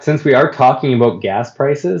Since we are talking about gas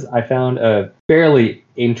prices, I found a fairly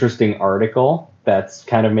interesting article that's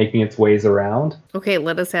kind of making its ways around. Okay,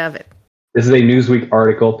 let us have it. This is a Newsweek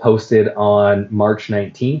article posted on March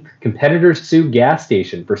 19th. Competitors sue gas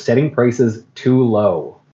station for setting prices too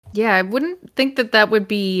low. Yeah, I wouldn't think that would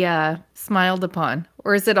be smiled upon.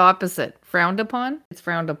 Or is it opposite? Frowned upon? It's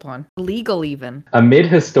frowned upon. Illegal even. Amid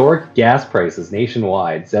historic gas prices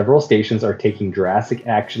nationwide, several stations are taking drastic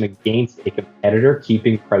action against a competitor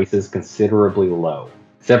keeping prices considerably low.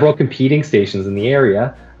 Several competing stations in the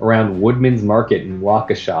area around Woodman's Market in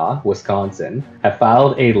Waukesha, Wisconsin, have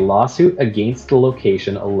filed a lawsuit against the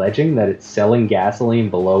location alleging that it's selling gasoline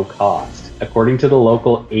below cost. According to the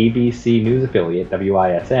local ABC news affiliate,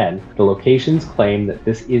 WISN, the locations claim that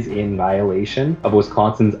this is in violation of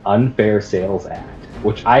Wisconsin's Unfair Sales Act,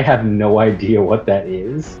 which I have no idea what that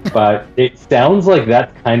is, but it sounds like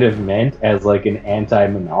that's kind of meant as like an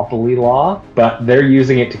anti-monopoly law, but they're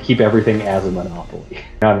using it to keep everything as a monopoly.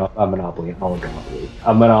 Not a monopoly, an oligopoly.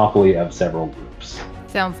 A monopoly of several groups.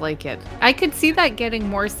 Sounds like it. I could see that getting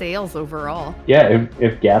more sales overall. Yeah,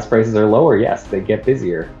 if gas prices are lower, yes, they get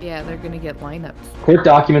busier. Yeah, they're going to get lineups. Court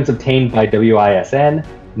documents obtained by WISN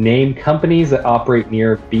name companies that operate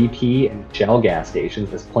near BP and Shell gas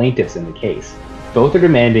stations as plaintiffs in the case. Both are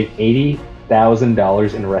demanding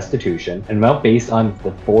 $80,000 in restitution, an amount based on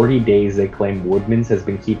the 40 days they claim Woodman's has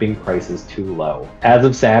been keeping prices too low. As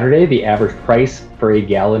of Saturday, the average price for a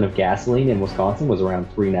gallon of gasoline in Wisconsin was around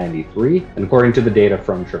 $3.93, and according to the data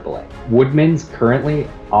from AAA. Woodman's currently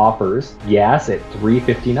offers gas at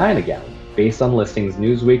 $3.59 a gallon, based on listings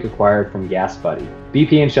Newsweek acquired from GasBuddy.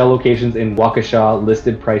 BP and Shell locations in Waukesha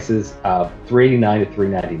listed prices of $3.89 to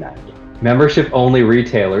 $3.99. Membership-only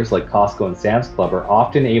retailers like Costco and Sam's Club are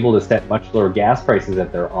often able to set much lower gas prices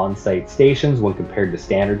at their on-site stations when compared to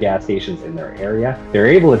standard gas stations in their area. They're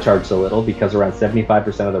able to charge so little because around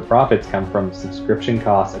 75% of their profits come from subscription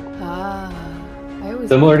costs.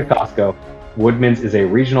 Similar to Costco, Woodman's is a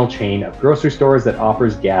regional chain of grocery stores that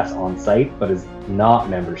offers gas on-site but is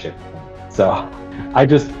not membership. So I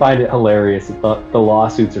just find it hilarious that the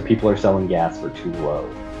lawsuits or people are selling gas for too low.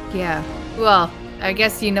 Yeah, well, I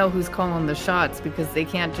guess you know who's calling the shots because they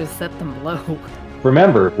can't just set them low.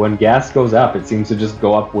 Remember, when gas goes up, it seems to just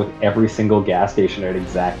go up with every single gas station at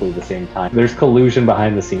exactly the same time. There's collusion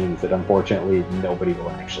behind the scenes that unfortunately nobody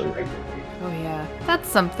will actually regulate. Oh yeah, that's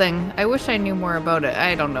something. I wish I knew more about it.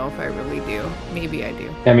 I don't know if I really do. Maybe I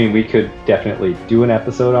do. I mean, we could definitely do an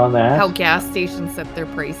episode on that. How gas stations set their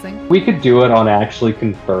pricing? We could do it on actually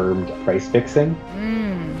confirmed price fixing.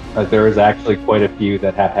 There is actually quite a few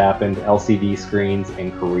that have happened. LCD screens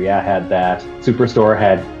in Korea had that. Superstore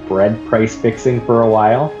had bread price fixing for a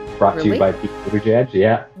while. Brought to you by Pete Buttigieg.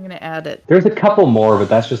 Yeah. I'm going to add it. There's a couple more, but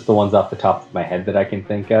that's just the ones off the top of my head that I can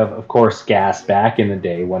think of. Of course, gas back in the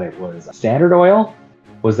day when it was Standard Oil.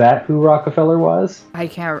 Was that who Rockefeller was? I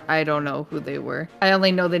don't know who they were. I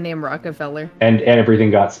only know the name Rockefeller. And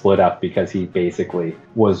everything got split up because he basically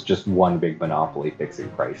was just one big monopoly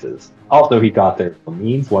fixing prices. Also, he got there from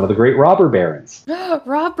means one of the great robber barons.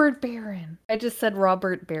 Robert Baron. I just said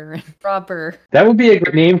Robert Baron. Robber. That would be a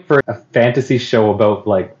great name for a fantasy show about,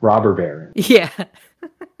 like, robber barons. Yeah.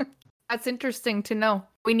 That's interesting to know.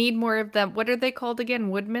 We need more of them. What are they called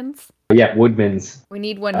again? Woodman's? Yeah, Woodman's. We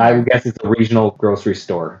need one here. I guess it's a regional grocery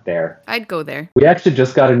store there. I'd go there. We actually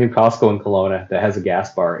just got a new Costco in Kelowna that has a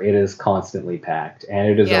gas bar. It is constantly packed, and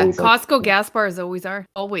it is always... Yeah, Costco gas bars always are.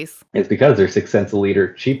 Always. It's because they're 6 cents a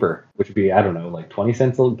liter cheaper, which would be, I don't know, like 20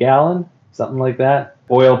 cents a gallon? Something like that.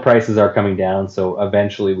 Oil prices are coming down, so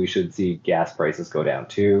eventually we should see gas prices go down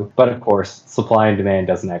too. But of course, supply and demand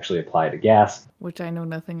doesn't actually apply to gas. Which I know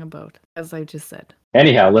nothing about, as I just said.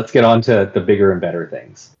 Anyhow, let's get on to the bigger and better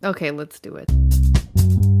things. Okay, let's do it.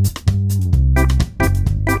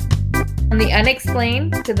 From the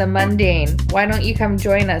unexplained to the mundane, why don't you come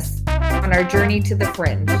join us on our journey to the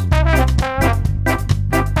fringe?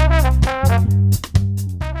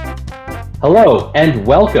 Hello, and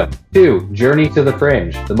welcome to Journey to the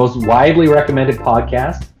Fringe, the most widely recommended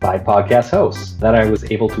podcast by podcast hosts that I was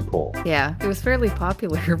able to poll. Yeah, it was fairly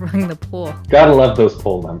popular among the poll. Gotta love those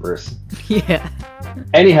poll numbers. Yeah.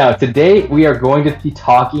 Anyhow, today we are going to be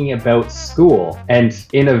talking about school, and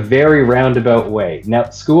in a very roundabout way. Now,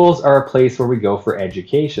 schools are a place where we go for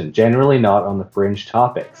education, generally not on the fringe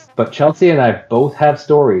topics. But Chelsea and I both have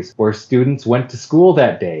stories where students went to school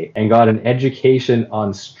that day and got an education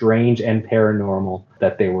on strange and paranormal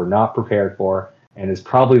that they were not prepared for, and is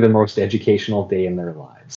probably the most educational day in their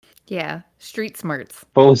lives. Yeah, street smarts.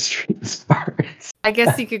 Full of street smarts. I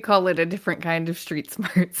guess you could call it a different kind of street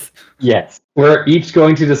smarts. Yes. We're each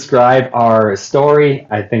going to describe our story,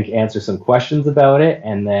 I think answer some questions about it,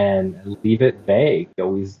 and then leave it vague.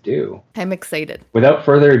 Always do. I'm excited. Without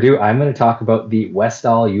further ado, I'm going to talk about the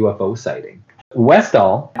Westall UFO sighting.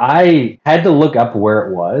 Westall, I had to look up where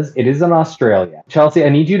it was. It is in Australia. Chelsea, I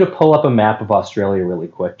need you to pull up a map of Australia really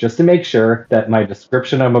quick, just to make sure that my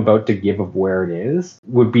description I'm about to give of where it is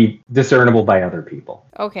would be discernible by other people.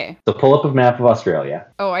 Okay. So pull up a map of Australia.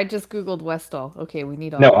 Oh, I just Googled Westall. Okay, we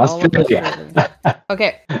need all, No, all of Australia. Australia.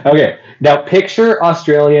 Okay. Okay, now picture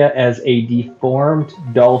Australia as a deformed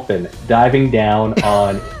dolphin diving down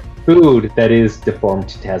on food that is deformed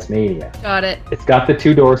to Tasmania. Got it. It's got the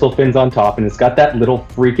two dorsal fins on top, and it's got that little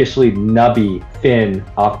freakishly nubby fin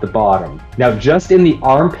off the bottom. Now, just in the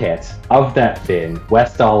armpit of that fin,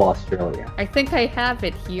 Westall, Australia. I think I have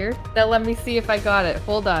it here. Now let me see if I got it.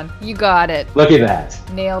 Hold on. You got it. Look at that.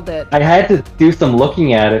 Nailed it. I had to do some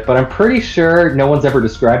looking at it, but I'm pretty sure no one's ever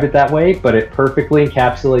described it that way, but it perfectly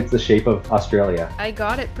encapsulates the shape of Australia. I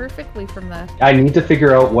got it perfectly from that. I need to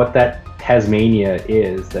figure out what that Tasmania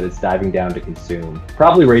is that it's diving down to consume.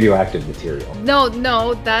 Probably radioactive material.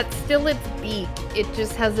 No, that's still its beak. It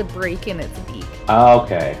just has a break in its beak.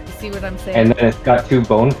 Okay. You see what I'm saying? And then it's got two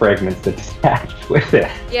bone fragments that attach with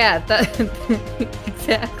it. Yeah, that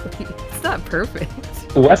exactly. It's not perfect.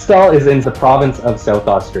 Westall is in the province of South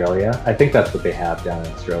Australia. I think that's what they have down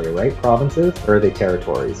in Australia, right? Provinces? Or are they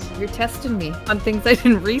territories? You're testing me on things I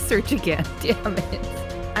didn't research again. Damn it.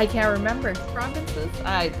 I can't remember. Provinces?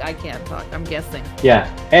 I can't talk. I'm guessing. Yeah.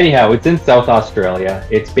 Anyhow, it's in South Australia.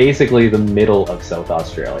 It's basically the middle of South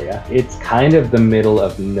Australia. It's kind of the middle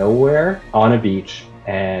of nowhere on a beach.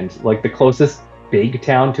 And like the closest big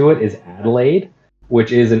town to it is Adelaide,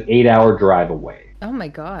 which is an 8-hour drive away. Oh my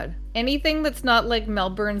god. Anything that's not like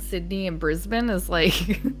Melbourne, Sydney, and Brisbane is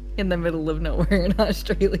like in the middle of nowhere in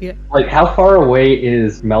Australia. Like, how far away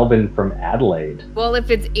is Melbourne from Adelaide? Well, if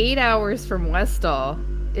it's 8 hours from Westall,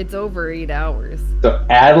 it's over 8 hours. So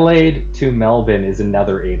Adelaide to Melbourne is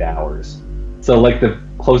another 8 hours. So like the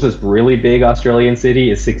closest really big Australian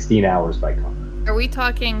city is 16 hours by car. Are we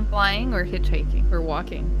talking flying or hitchhiking or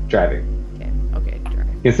walking? Driving. Okay,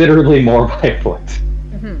 driving. Considerably more by foot.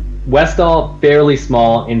 Mm-hmm. Westall, fairly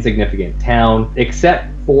small, insignificant town, except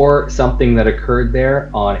for something that occurred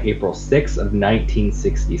there on April 6th of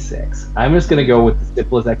 1966. I'm just going to go with the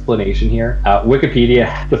simplest explanation here. Wikipedia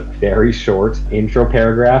has a very short intro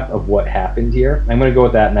paragraph of what happened here. I'm going to go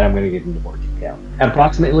with that, and then I'm going to get into more detail. At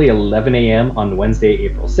approximately 11 a.m. on Wednesday,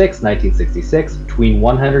 April 6, 1966, between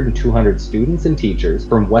 100 and 200 students and teachers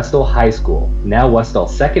from Westall High School, now Westall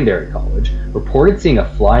Secondary College, reported seeing a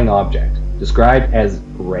flying object, described as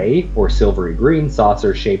gray or silvery green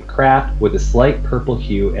saucer-shaped craft with a slight purple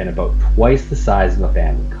hue and about twice the size of a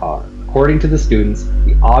family car. According to the students,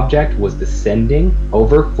 the object was descending,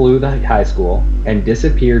 overflew the high school, and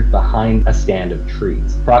disappeared behind a stand of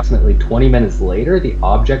trees. Approximately 20 minutes later, the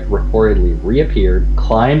object reportedly reappeared,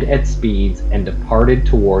 climbed at speeds, and departed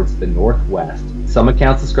towards the northwest. Some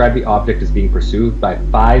accounts describe the object as being pursued by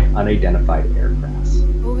 5 unidentified aircrafts.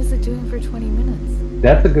 What was it doing for 20 minutes?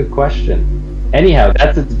 That's a good question. Anyhow,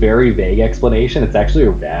 that's its very vague explanation. It's actually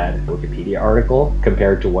a bad Wikipedia article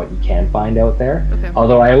compared to what you can find out there. Okay.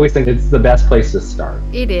 Although I always think it's the best place to start.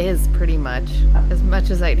 It is pretty much. As much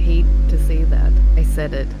as I'd hate to say that, I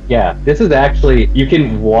said it. Yeah, this is actually, you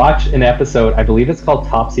can watch an episode, I believe it's called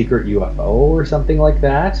Top Secret UFO or something like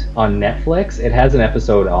that on Netflix. It has an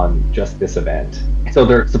episode on just this event. So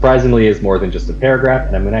there surprisingly is more than just a paragraph,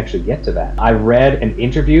 and I'm going to actually get to that. I read an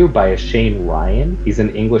interview by a Shane Ryan. He's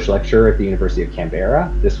an English lecturer at the University of Canberra.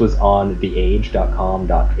 This was on theage.com.au,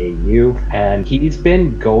 and he's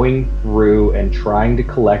been going through and trying to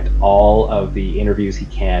collect all of the interviews he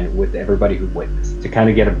can with everybody who witnessed to kind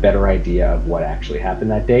of get a better idea of what actually happened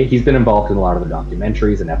that day. He's been involved in a lot of the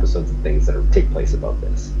documentaries and episodes and things that take place about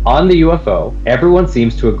this. On the UFO, everyone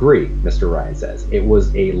seems to agree, Mr. Ryan says. It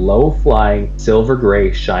was a low-flying,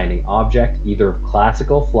 silver-gray shining object, either of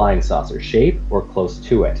classical flying saucer shape or close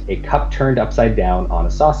to it. A cup turned upside down on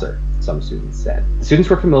a saucer, some students said. The students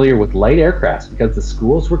were familiar with light aircrafts because the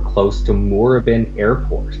schools were close to Moorabbin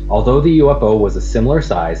Airport. Although the UFO was a similar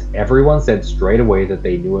size, everyone said straight away that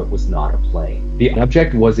they knew it was not a plane. The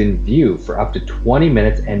object was in view for up to 20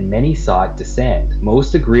 minutes and many saw it descend.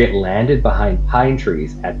 Most agree it landed behind pine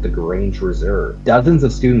trees at the Grange Reserve. Dozens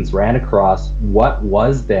of students ran across what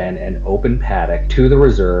was then an open paddock to the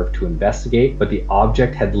reserve to investigate, but the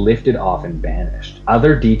object had lifted off and vanished.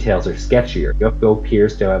 Other details are sketchier. UFO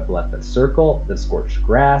appears to have left left a circle, the scorched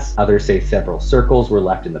grass. Others say several circles were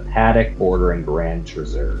left in the paddock bordering Grand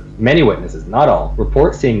Reserve. Many witnesses, not all,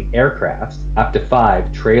 report seeing aircrafts, up to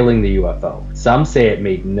 5, trailing the UFO. Some say it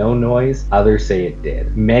made no noise, others say it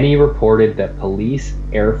did. Many reported that police,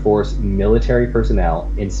 Air Force, military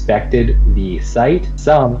personnel inspected the site.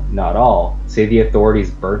 Some, not all, say the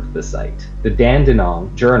authorities burnt the site. The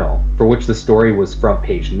Dandenong Journal, for which the story was front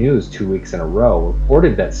page news 2 weeks in a row,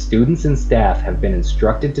 reported that students and staff have been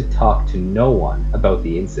instructed to talk to no one about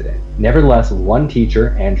the incident. Nevertheless, one teacher,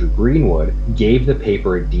 Andrew Greenwood, gave the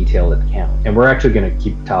paper a detailed account. And we're actually going to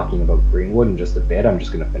keep talking about Greenwood in just a bit. I'm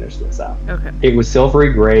just going to finish this up. Okay. It was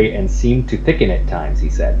silvery gray and seemed to thicken at times, he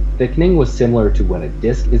said. Thickening was similar to when a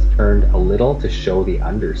disc is turned a little to show the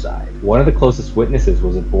underside. One of the closest witnesses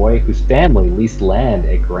was a boy whose family leased land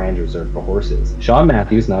at Grand Reserve for horses. Sean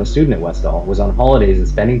Matthews, not a student at Westall, was on holidays and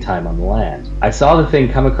spending time on the land. I saw the thing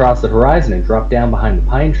come across the horizon and drop down behind the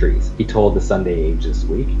pine trees, he told the Sunday Age this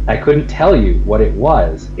week. I couldn't tell you what it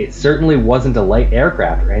was. It certainly wasn't a light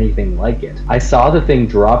aircraft or anything like it. I saw the thing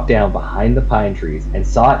drop down behind the pine trees and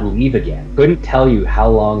saw it leave again. Couldn't tell you how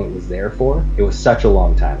long it was there for. It was such a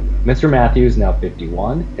long time ago. Mr. Matthews, now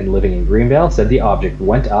 51 and living in Greenvale, said the object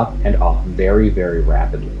went up and off very, very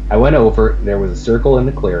rapidly. I went over, there was a circle in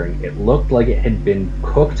the clearing. It looked like it had been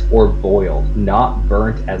cooked or boiled, not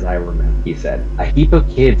burnt as I remember, he said. A heap of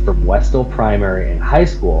kids from Westall Primary and High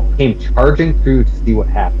School came charging through to see what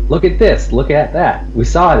happened. Look at this, look at that. We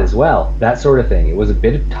saw it as well. That sort of thing. It was a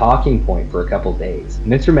bit of talking point for a couple days.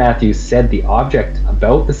 Mr. Matthews said the object,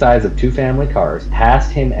 about the size of 2 family cars,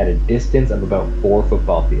 passed him at a distance of about 4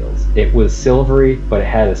 football fields. It was silvery, but it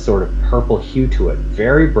had a sort of purple hue to it.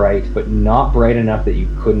 Very bright, but not bright enough that you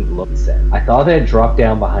couldn't look, he said. I thought it had dropped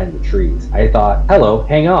down behind the trees. I thought, hello,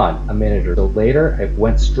 hang on. A minute or so later, it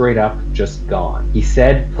went straight up, just gone. He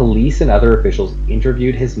said police and other officials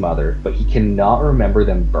interviewed his mother, but he cannot remember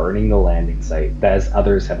them burning the landing site, as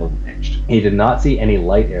others have alleged. He did not see any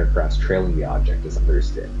light aircrafts trailing the object as others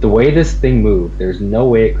did. The way this thing moved, there's no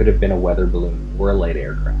way it could have been a weather balloon or a light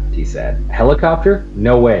aircraft, he said. A helicopter?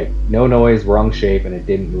 No way. No noise, wrong shape, and it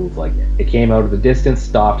didn't move like it. It came out of the distance,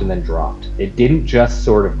 stopped, and then dropped. It didn't just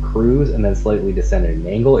sort of cruise and then slightly descend at an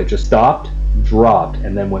angle. It just stopped, dropped,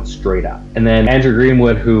 and then went straight up. And then Andrew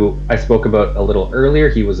Greenwood, who I spoke about a little earlier,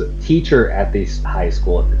 he was a teacher at the high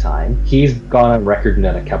school at the time. He's gone on record and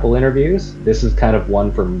done a couple interviews. This is kind of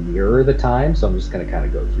one from Mirror the Time, so I'm just going to kind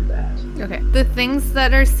of go through that. Okay. The things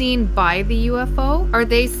that are seen by the UFO, are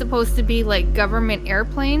they supposed to be like government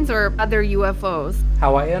airplanes or other UFOs?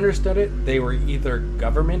 How I understood it, they were either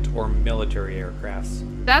government or military aircrafts.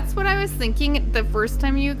 That's what I was thinking the first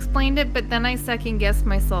time you explained it, but then I second guessed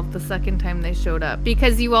myself the second time they showed up.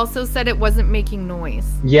 Because you also said it wasn't making noise.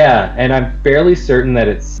 Yeah, and I'm fairly certain that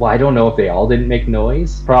it's, well, I don't know if they all didn't make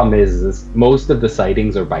noise. Problem is most of the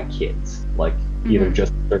sightings are by kids. Like, either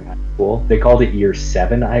just during high school. They called it year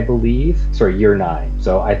 7, I believe. Sorry, year 9.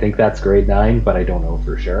 So I think that's grade 9, but I don't know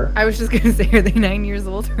for sure. I was just going to say, are they 9 years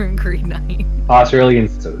old or in grade 9?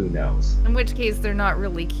 Australians, so who knows? In which case, they're not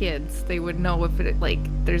really kids. They would know if it, like,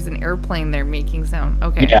 there's an airplane there making sound.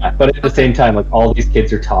 Okay. Yeah, but at the same time, like, all these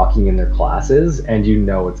kids are talking in their classes, and you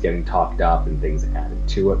know it's getting talked up and things added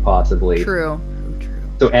to it, possibly. True.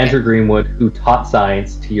 So Andrew Greenwood, who taught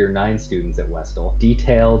science to year 9 students at Westall,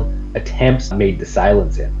 detailed attempts made to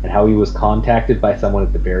silence him and how he was contacted by someone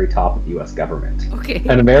at the very top of the U.S. government. Okay.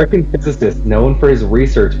 An American physicist known for his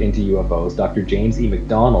research into UFOs, Dr. James E.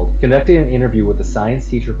 McDonald, conducted an interview with a science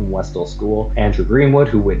teacher from Westall School, Andrew Greenwood,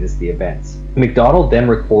 who witnessed the events. McDonald then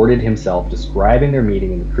recorded himself describing their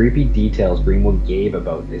meeting and the creepy details Greenwood gave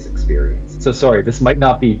about his experience. So sorry, this might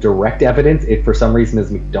not be direct evidence, it for some reason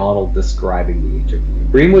is McDonald describing the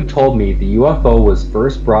interview. Greenwood told me the UFO was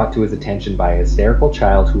first brought to his attention by a hysterical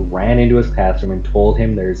child who ran into his classroom and told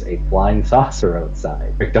him there's a flying saucer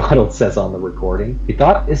outside. McDonald says on the recording, he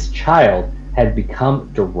thought this child had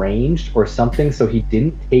become deranged or something, so he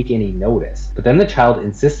didn't take any notice. But then the child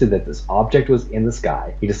insisted that this object was in the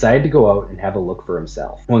sky. He decided to go out and have a look for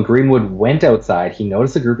himself. When Greenwood went outside, he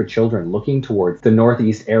noticed a group of children looking towards the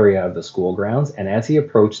northeast area of the school grounds, and as he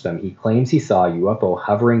approached them, he claims he saw a UFO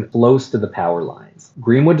hovering close to the power lines.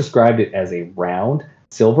 Greenwood described it as a round,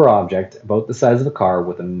 silver object about the size of a car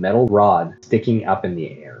with a metal rod sticking up in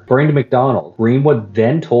the air. According to McDonald, Greenwood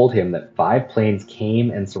then told him that 5 planes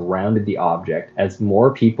came and surrounded the object as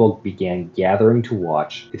more people began gathering to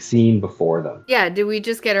watch the scene before them. Yeah, did we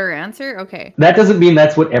just get our answer? Okay. That doesn't mean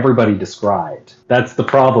that's what everybody described. That's the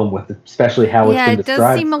problem with it, especially how it's been described. Yeah, it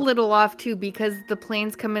does seem a little off too because the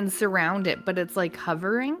planes come and surround it, but it's like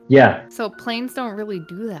hovering. Yeah. So planes don't really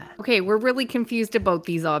do that. Okay, we're really confused about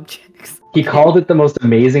these objects. He called it the most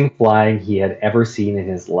amazing flying he had ever seen in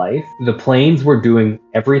his life. The planes were doing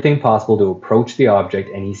everything possible to approach the object,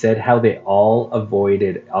 and he said how they all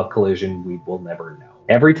avoided a collision we will never know.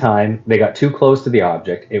 Every time they got too close to the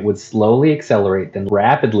object, it would slowly accelerate, then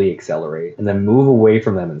rapidly accelerate, and then move away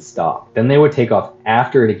from them and stop. Then they would take off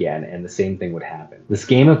after it again, and the same thing would happen. This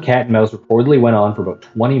game of cat and mouse reportedly went on for about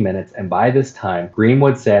 20 minutes, and by this time,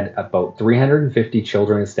 Greenwood said about 350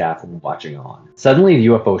 children and staff were watching on. Suddenly, the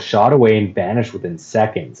UFO shot away and vanished within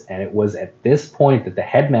seconds, and it was at this point that the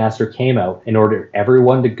headmaster came out and ordered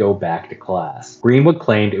everyone to go back to class. Greenwood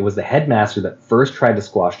claimed it was the headmaster that first tried to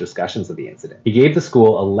squash discussions of the incident. He gave the school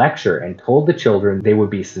a lecture and told the children they would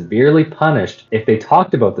be severely punished if they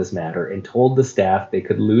talked about this matter, and told the staff they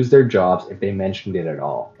could lose their jobs if they mentioned it at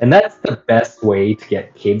all. And that's the best way to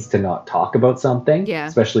get kids to not talk about something,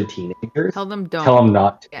 especially teenagers. Tell them don't. Tell them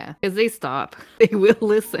not to. Yeah, because they stop. They will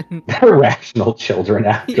listen. They're rational children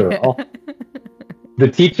after all. The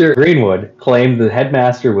teacher, Greenwood, claimed the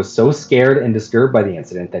headmaster was so scared and disturbed by the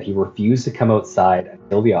incident that he refused to come outside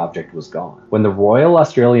until the object was gone. When the Royal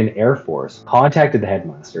Australian Air Force contacted the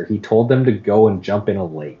headmaster, he told them to go and jump in a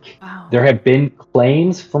lake. Wow. There have been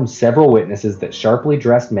claims from several witnesses that sharply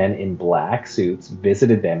dressed men in black suits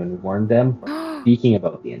visited them and warned them speaking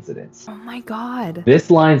about the incidents. Oh my God. This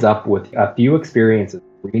lines up with a few experiences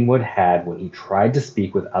Greenwood had when he tried to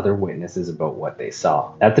speak with other witnesses about what they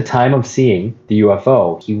saw. At the time of seeing the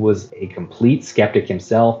UFO, he was a complete skeptic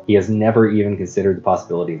himself. He has never even considered the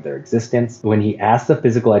possibility of their existence. When he asked the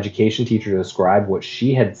physical education teacher to describe what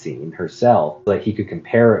she had seen herself so that he could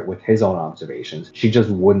compare it with his own observations, she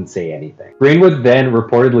just wouldn't say anything. Greenwood then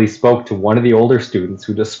reportedly spoke to one of the older students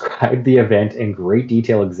who described the event in great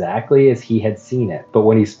detail exactly as he had seen it. But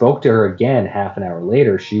when he spoke to her again half an hour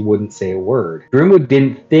later, she wouldn't say a word. Greenwood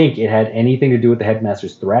didn't think it had anything to do with the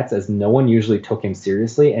headmaster's threats, as no one usually took him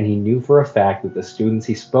seriously, and he knew for a fact that the students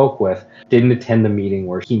he spoke with didn't attend the meeting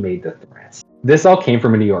where he made the threats. This all came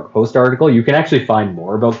from a New York Post article. You can actually find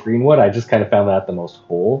more about Greenwood. I just kind of found that the most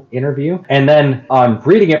whole interview. And then on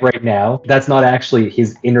reading it right now, that's not actually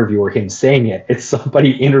his interview or him saying it. It's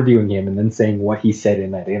somebody interviewing him and then saying what he said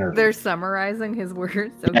in that interview. They're summarizing his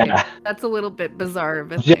words? Okay. Yeah. That's a little bit bizarre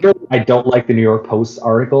of a thing. Generally, I don't like the New York Post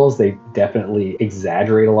articles. They definitely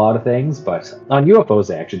exaggerate a lot of things, but on UFOs,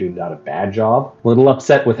 they actually do not a bad job. A little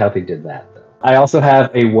upset with how they did that. I also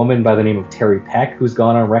have a woman by the name of Terry Peck who's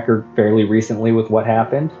gone on record fairly recently with what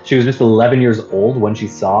happened. She was just 11 years old when she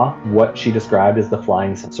saw what she described as the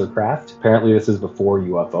flying saucer craft. Apparently this is before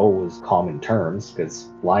UFO was common terms, because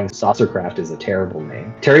flying saucer craft is a terrible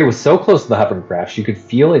name. Terry was so close to the hovering craft she could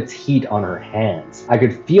feel its heat on her hands. I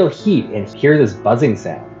could feel heat and hear this buzzing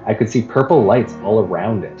sound. I could see purple lights all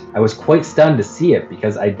around it. I was quite stunned to see it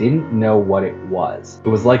because I didn't know what it was. It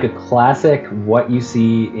was like a classic what you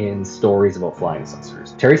see in stories about flying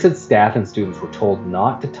saucers. Terry said staff and students were told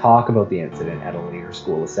not to talk about the incident at a later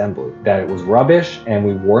school assembly, that it was rubbish and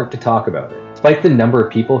we weren't to talk about it. Despite the number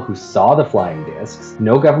of people who saw the flying discs,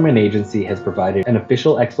 no government agency has provided an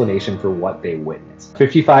official explanation for what they witnessed.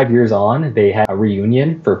 55 years on, they had a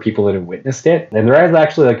reunion for people that had witnessed it, and there was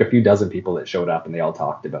actually like a few dozen people that showed up and they all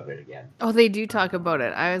talked about it again. Oh, they do talk about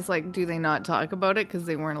it. I was like, do they not talk about it because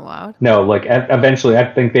they weren't allowed? No, like eventually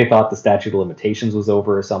I think they thought the statute of limitations was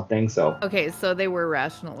over or something, so. Okay, so they were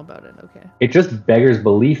rational about it, okay. It just beggars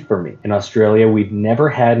belief for me. In Australia, we've never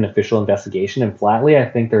had an official investigation, and flatly, I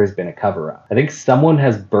think there has been a cover-up. I think someone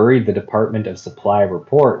has buried the Department of Supply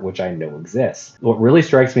report, which I know exists. What really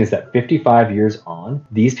strikes me is that 55 years on,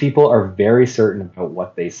 these people are very certain about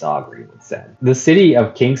what they saw, Greenwood said. The city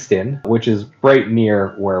of Kingston, which is right near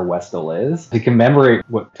where Westall is, to commemorate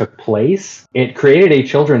what took place, it created a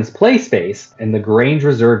children's play space in the Grange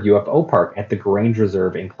Reserve UFO Park at the Grange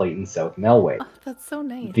Reserve in Clayton, South Melway. Oh, that's so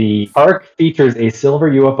nice. The park features a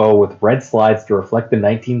silver UFO with red slides to reflect the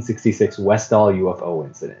 1966 Westall UFO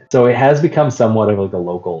incident. So it has become somewhat of like a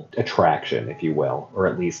local attraction, if you will, or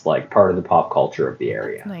at least like part of the pop culture of the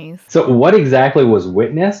area. Nice. So what exactly was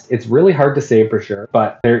witnessed? It's really hard to say for sure,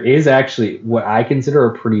 but there is actually what I consider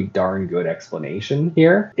a pretty darn good explanation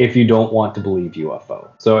here if you don't want to believe UFO.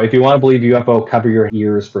 So if you want to believe UFO, cover your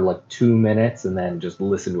ears for like 2 minutes and then just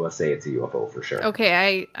listen to us say it's a UFO for sure.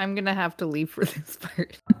 Okay, I'm gonna have to leave for this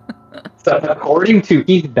part. So, according to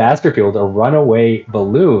Keith Basterfield, a runaway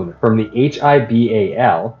balloon from the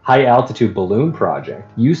HIBAL, High Altitude Balloon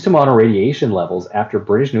Project, used to monitor radiation levels after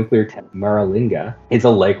British nuclear test Maralinga, is a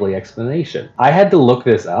likely explanation. I had to look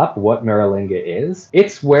this up, what Maralinga is.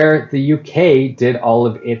 It's where the UK did all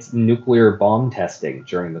of its nuclear bomb testing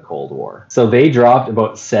during the Cold War. So they dropped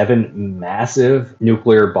about 7 massive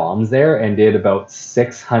nuclear bombs there and did about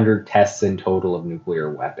 600 tests in total of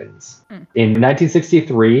nuclear weapons. In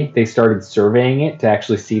 1963, they started surveying it to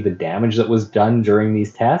actually see the damage that was done during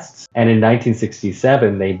these tests. And in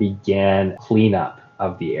 1967, they began cleanup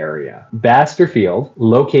of the area. Basterfield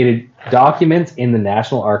located documents in the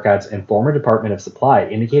National Archives and former Department of Supply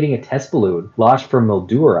indicating a test balloon launched from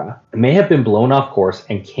Mildura may have been blown off course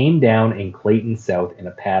and came down in Clayton South in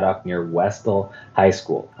a paddock near Westall High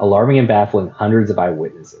School, alarming and baffling hundreds of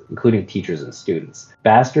eyewitnesses, including teachers and students.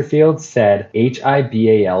 Basterfield said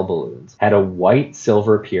HIBAL balloons had a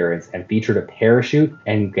white-silver appearance and featured a parachute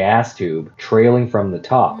and gas tube trailing from the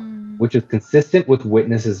top, which is consistent with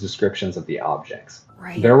witnesses' descriptions of the objects.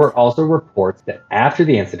 Right. There were also reports that after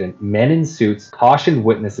the incident, men in suits cautioned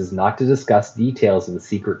witnesses not to discuss details of the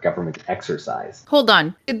secret government exercise. Hold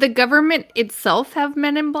on. Did the government itself have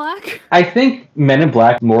Men in Black? I think Men in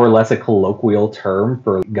Black more or less a colloquial term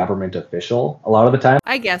for government official a lot of the time.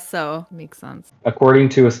 I guess so. Makes sense. According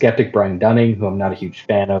to a skeptic, Brian Dunning, who I'm not a huge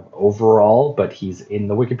fan of overall, but he's in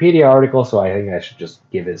the Wikipedia article, so I think I should just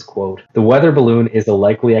give his quote. The weather balloon is a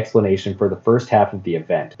likely explanation for the first half of the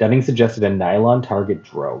event. Dunning suggested a nylon target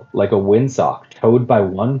drove, like a windsock, towed by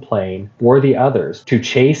one plane for the others to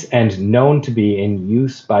chase, and known to be in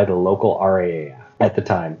use by the local RAAF at the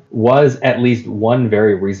time, was at least one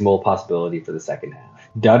very reasonable possibility for the second half.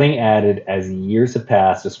 Dunning added, as years have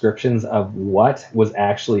passed, descriptions of what was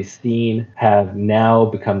actually seen have now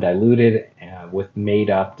become diluted with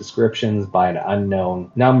made-up descriptions by an unknown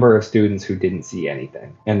number of students who didn't see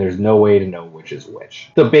anything. And there's no way to know which is which.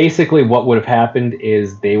 So basically what would have happened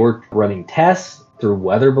is they were running tests through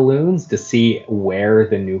weather balloons to see where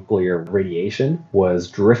the nuclear radiation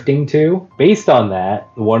was drifting to. Based on that,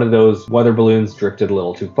 one of those weather balloons drifted a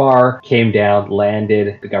little too far, came down,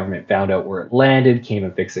 landed. The government found out where it landed, came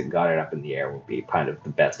and fixed it, got it up in the air, would be kind of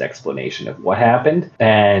the best explanation of what happened.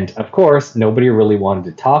 And of course, nobody really wanted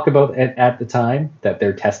to talk about it at the time, that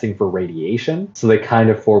they're testing for radiation. So they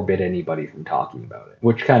kind of forbid anybody from talking about it,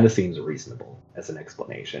 which kind of seems reasonable as an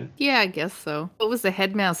explanation. Yeah, I guess so. What was the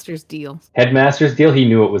headmaster's deal? Headmaster's deal? He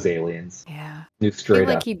knew it was aliens. Yeah. Knew I straight feel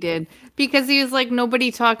like up. he did. Because he was like,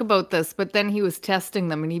 nobody talk about this. But then he was testing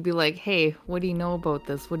them and he'd be like, hey, what do you know about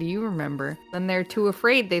this? What do you remember? Then they're too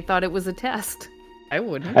afraid. They thought it was a test. I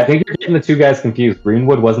wouldn't. I think you're getting the two guys confused.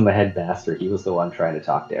 Greenwood wasn't the headmaster. He was the one trying to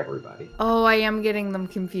talk to everybody. Oh, I am getting them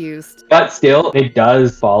confused. But still, it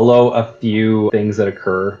does follow a few things that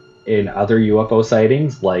occur in other UFO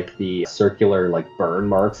sightings, like the circular burn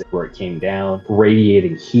marks where it came down,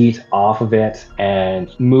 radiating heat off of it,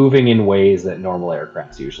 and moving in ways that normal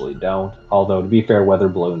aircrafts usually don't. Although, to be fair, weather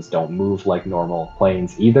balloons don't move like normal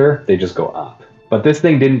planes either. They just go up. But this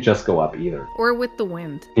thing didn't just go up either. Or with the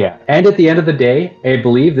wind. Yeah. And at the end of the day, I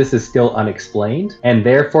believe this is still unexplained, and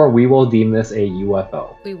therefore we will deem this a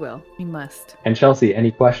UFO. We will. We must. And Chelsea,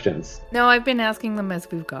 any questions? No, I've been asking them as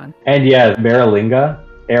we've gone. And yeah, Maralinga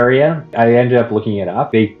area, I ended up looking it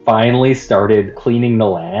up. They finally started cleaning the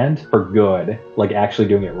land for good, actually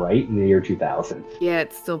doing it right in the year 2000. Yeah,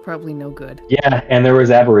 it's still probably no good. Yeah, and there was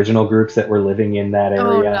Aboriginal groups that were living in that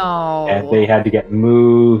area. Oh, no. And they had to get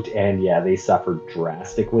moved, and yeah, they suffered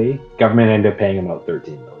drastically. Government ended up paying them about $13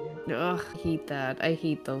 million. Ugh, I hate that. I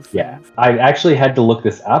hate those things. Yeah, I actually had to look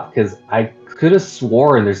this up because I could have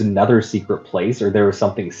sworn there's another secret place, or there was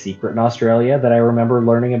something secret in Australia that I remember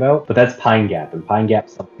learning about, but that's Pine Gap, and Pine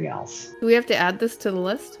Gap's something else. Do we have to add this to the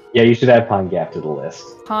list? Yeah, you should add Pine Gap to the list.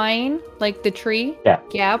 Pine, like the tree? Yeah.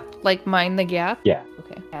 Gap, like mind the gap? Yeah.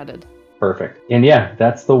 Okay, added. Perfect. And yeah,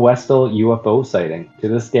 that's the Westall UFO sighting. To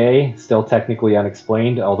this day, still technically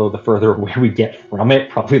unexplained, although the further away we get from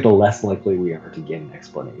it, probably the less likely we are to get an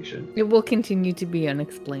explanation. It will continue to be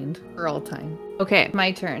unexplained for all time. Okay,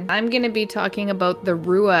 my turn. I'm going to be talking about the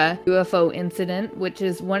Rua UFO incident, which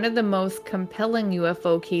is one of the most compelling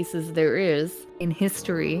UFO cases there is in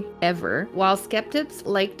history ever. While skeptics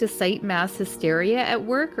like to cite mass hysteria at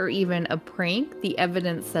work or even a prank, the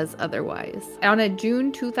evidence says otherwise. On a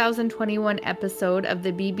June 2021 episode of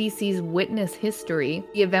the BBC's Witness History,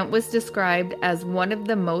 the event was described as one of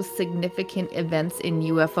the most significant events in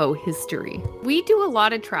UFO history. We do a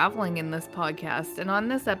lot of traveling in this podcast, and on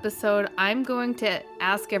this episode, I'm going to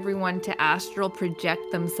ask everyone to astral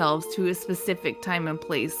project themselves to a specific time and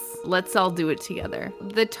place. Let's all do it together.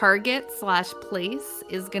 The target / place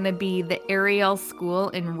is going to be the Ariel School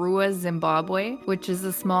in Rua, Zimbabwe, which is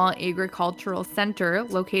a small agricultural center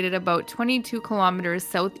located about 22 kilometers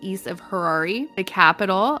southeast of Harare, the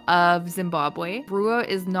capital of Zimbabwe. Rua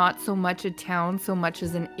is not so much a town so much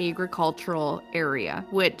as an agricultural area,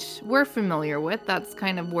 which we're familiar with. That's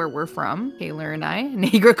kind of where we're from, Taylor and I, an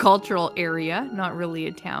agricultural area, not really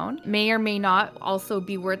a town. May or may not also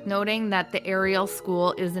be worth noting that the Ariel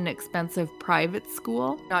School is an expensive private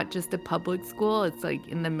school, not just a public school. It's like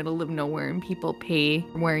in the middle of nowhere and people pay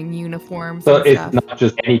wearing uniforms. So and it's stuff. not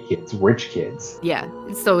just any kids, rich kids. Yeah,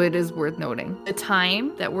 so it is worth noting. The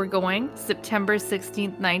time that we're going, September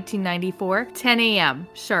 16th, 1994, 10 a.m.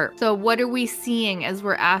 sharp. So what are we seeing as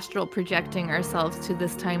we're astral projecting ourselves to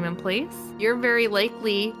this time and place? You're very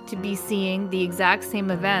likely to be seeing the exact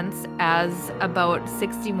same events as about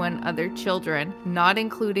 61 other children, not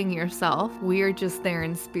including yourself. We are just there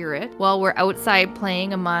in spirit while we're outside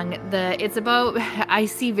playing among it's about, I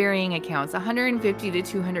see varying accounts, 150 to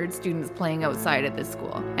 200 students playing outside at this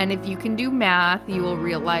school. And if you can do math, you will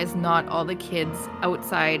realize not all the kids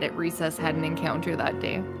outside at recess had an encounter that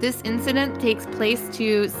day. This incident takes place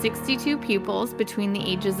to 62 pupils between the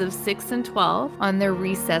ages of 6 and 12 on their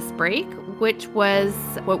recess break, which was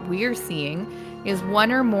what we're seeing is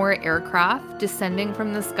one or more aircraft descending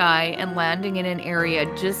from the sky and landing in an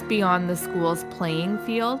area just beyond the school's playing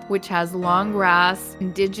field, which has long grass,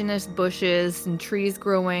 indigenous bushes, and trees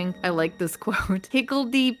growing. I like this quote.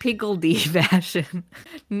 Higgledy-piggledy fashion.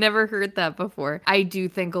 Never heard that before. I do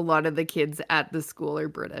think a lot of the kids at the school are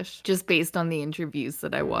British, just based on the interviews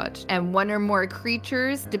that I watched. And one or more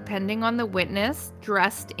creatures, depending on the witness,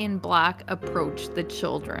 dressed in black approach the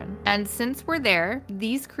children. And since we're there,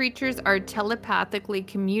 these creatures are telepathically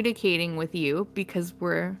communicating with you because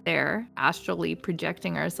we're there, astrally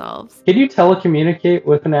projecting ourselves. Can you telecommunicate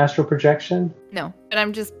with an astral projection? No, but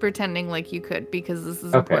I'm just pretending like you could because this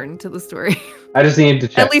is Okay. important to the story. I just needed to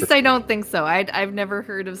check. At least I don't think so. I've never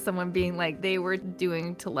heard of someone being like they were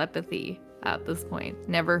doing telepathy at this point.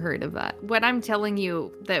 Never heard of that. What I'm telling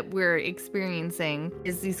you that we're experiencing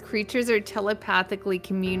is these creatures are telepathically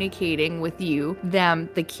communicating with you, them,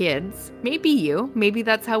 the kids, maybe you, maybe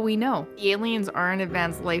that's how we know. The aliens are an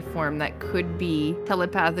advanced life form that could be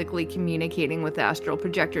telepathically communicating with astral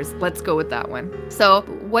projectors. Let's go with that one. So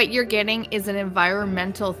what you're getting is an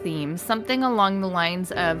environmental theme, something along the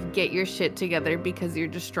lines of get your shit together because you're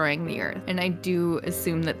destroying the earth. And I do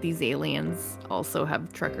assume that these aliens also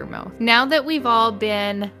have trucker mouth. Now that we've all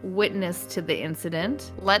been witness to the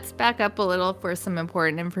incident, let's back up a little for some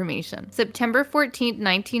important information. September 14th,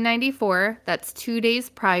 1994, that's 2 days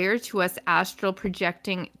prior to us astral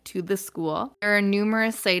projecting to the school. There are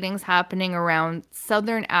numerous sightings happening around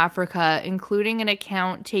southern Africa, including an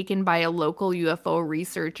account taken by a local UFO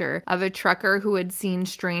researcher of a trucker who had seen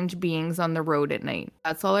strange beings on the road at night.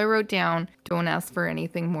 That's all I wrote down. Don't ask for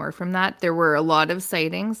anything more from that. There were a lot of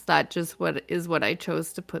sightings. That just is what I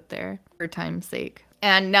chose to put there for time's sake.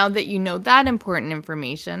 And now that you know that important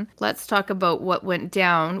information, let's talk about what went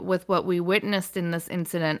down with what we witnessed in this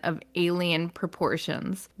incident of alien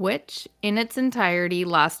proportions, which in its entirety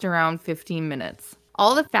lasts around 15 minutes.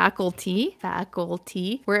 All the faculty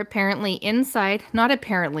were apparently inside, not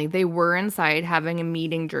apparently, they were inside having a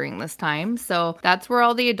meeting during this time. So that's where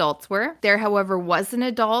all the adults were. There, however, was an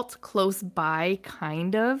adult close by,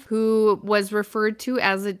 kind of, who was referred to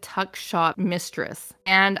as a tuck shop mistress.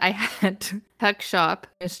 And I had tuck shop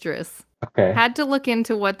mistress. Okay. Had to look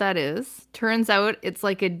into what that is. Turns out it's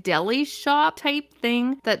like a deli shop type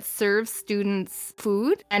thing that serves students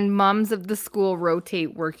food, and moms of the school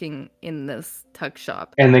rotate working in this tuck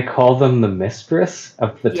shop. And they call them the mistress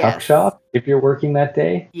of the tuck Yes. shop if you're working that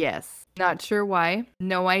day? Yes. Not sure why.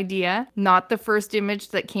 No idea. Not the first image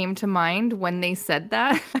that came to mind when they said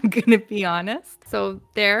that. I'm gonna be honest. So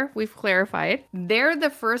there, we've clarified. They're the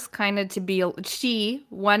first kind of to be,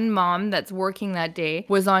 one mom that's working that day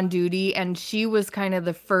was on duty, and she was kind of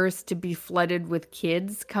the first to be flooded with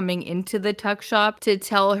kids coming into the tuck shop to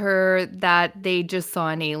tell her that they just saw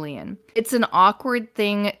an alien. It's an awkward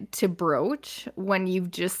thing to broach when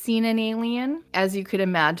you've just seen an alien. As you could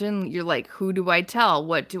imagine, you're like, who do I tell?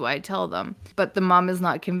 What do I tell them? But the mom is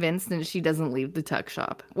not convinced and she doesn't leave the tuck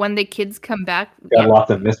shop. When the kids come back... Got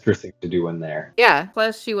lots of mistressing to do in there. Yeah,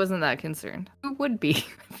 plus she wasn't that concerned. Who would be?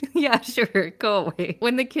 Yeah, sure, go away.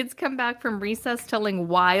 When the kids come back from recess telling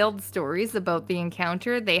wild stories stories about the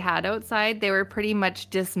encounter they had outside, they were pretty much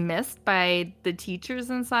dismissed by the teachers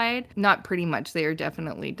inside. Not pretty much, they are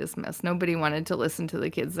definitely dismissed. Nobody wanted to listen to the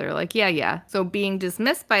kids. They're like, yeah. So being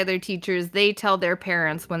dismissed by their teachers, they tell their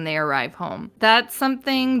parents when they arrive home. That's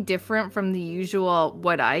something different from the usual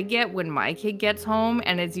what I get when my kid gets home,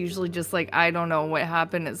 and it's usually just like, I don't know what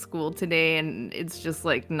happened at school today, and it's just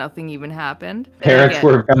like nothing even happened. Parents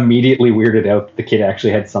were immediately weirded out that the kid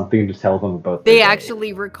actually had something to tell them about. They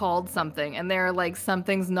actually recalled something, and they're like,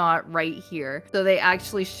 something's not right here. So they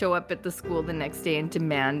actually show up at the school the next day and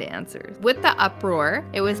demand answers. With the uproar,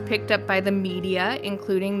 it was picked up by the media,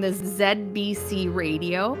 including the ZBC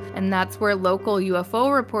radio, and that's where local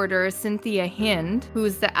UFO reporter Cynthia Hind,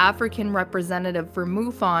 who's the African representative for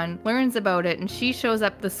MUFON, learns about it, and she shows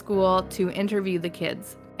up the school to interview the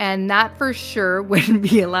kids. And that for sure wouldn't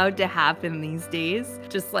be allowed to happen these days.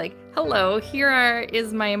 Just like, hello, here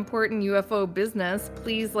is my important UFO business.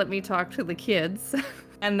 Please let me talk to the kids.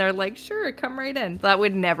 And they're like, sure, come right in. That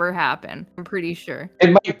would never happen, I'm pretty sure.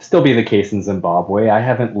 It might still be the case in Zimbabwe. I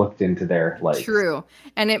haven't looked into their True.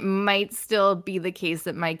 And it might still be the case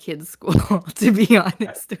at my kid's school, to be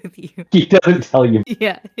honest with you. He doesn't tell you.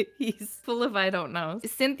 Yeah, he's full of I don't know.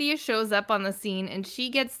 Cynthia shows up on the scene and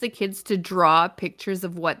she gets the kids to draw pictures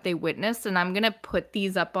of what they witnessed. And I'm going to put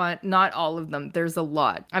these up on, not all of them, there's a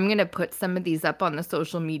lot. I'm going to put some of these up on the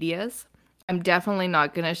social medias. I'm definitely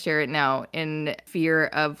not going to share it now in fear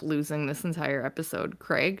of losing this entire episode.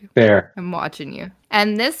 Craig? Fair. I'm watching you.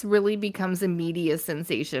 And this really becomes a media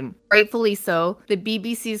sensation. Rightfully so. The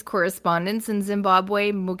BBC's correspondent in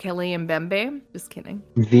Zimbabwe, Mukele Mbembe, just kidding.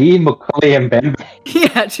 The Mukele Mbembe?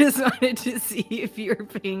 Yeah, just wanted to see if you were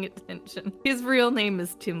paying attention. His real name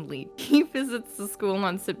is Tim Lee. He visits the school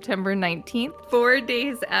on September 19th, 4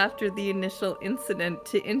 days after the initial incident,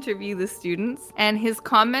 to interview the students. And his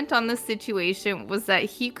comment on the situation was that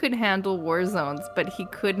he could handle war zones, but he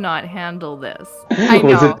could not handle this. I know.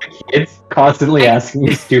 Was it the kids constantly asking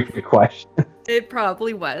you stupid questions? It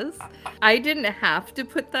probably was. I didn't have to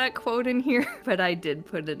put that quote in here, but I did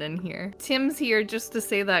put it in here. Tim's here just to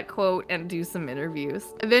say that quote and do some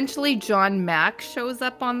interviews. Eventually, John Mack shows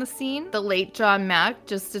up on the scene. The late John Mack,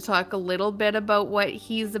 just to talk a little bit about what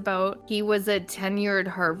he's about. He was a tenured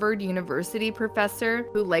Harvard University professor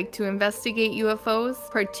who liked to investigate UFOs,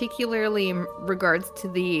 particularly in regards to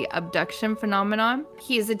the abduction phenomenon.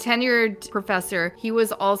 He is a tenured professor. He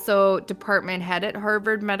was also department head at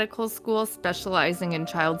Harvard Medical School, specializing in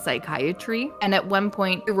child psychiatry. And at one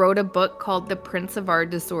point, he wrote a book called The Prince of Our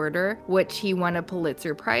Disorder, which he won a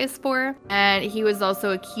Pulitzer Prize for. And he was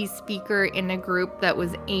also a key speaker in a group that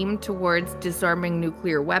was aimed towards disarming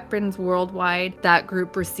nuclear weapons worldwide. That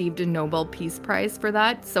group received a Nobel Peace Prize for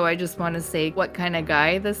that. So I just want to say what kind of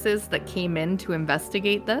guy this is that came in to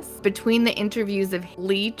investigate this. Between the interviews of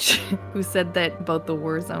Leach, who said that about the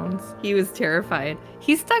war zones, he was terrified.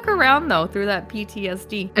 He stuck around though through that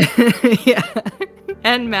PTSD. Yeah.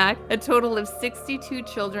 And Mac, a total of 62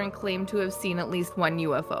 children claim to have seen at least one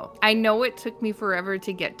UFO. I know it took me forever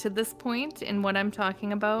to get to this point in what I'm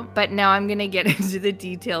talking about, but now I'm gonna get into the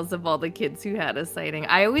details of all the kids who had a sighting.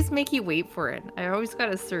 I always make you wait for it. I always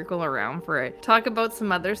gotta circle around for it. Talk about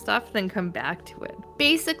some other stuff, then come back to it.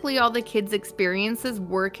 Basically, all the kids' experiences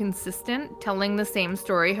were consistent, telling the same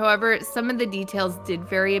story. However, some of the details did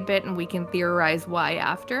vary a bit, and we can theorize why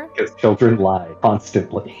after. Because children lie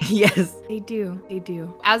constantly. Yes, they do. They do.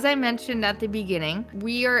 As I mentioned at the beginning,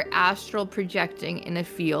 we are astral projecting in a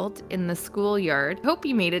field in the schoolyard. Hope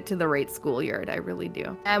you made it to the right schoolyard. I really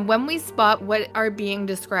do. And when we spot what are being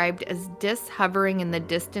described as discs hovering in the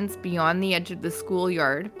distance beyond the edge of the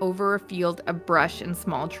schoolyard over a field of brush and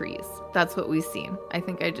small trees. That's what we've seen. I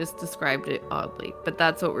think I just described it oddly, but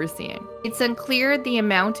that's what we're seeing. It's unclear the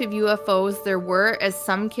amount of UFOs there were, as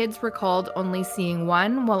some kids recalled only seeing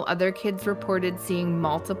one, while other kids reported seeing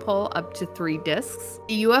multiple, up to 3 discs.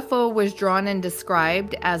 The UFO was drawn and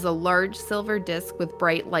described as a large silver disc with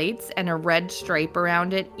bright lights and a red stripe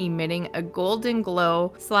around it, emitting a golden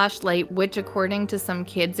glow / light, which according to some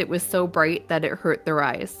kids, it was so bright that it hurt their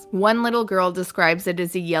eyes. One little girl describes it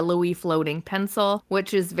as a yellowy floating pencil,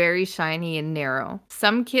 which is very shiny and narrow.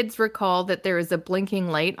 Some kids recall that there is a blinking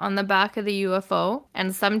light on the back of the UFO,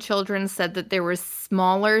 and some children said that there were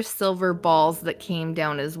smaller silver balls that came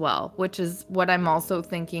down as well, which is what I'm also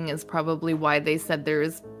thinking is probably why they said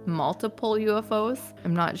there's multiple UFOs.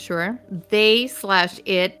 I'm not sure. They /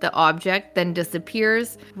 it, the object, then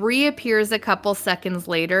disappears, reappears a couple seconds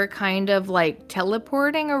later, kind of like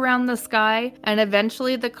teleporting around the sky, and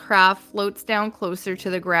eventually the craft floats down closer to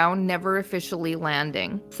the ground, never officially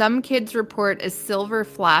landing. Some kids report a silver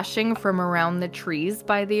flashing from around the trees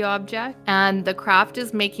by the object, and the craft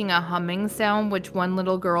is making a humming sound, which one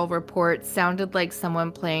little girl reports sounded like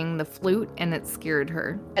someone playing the flute, and it scared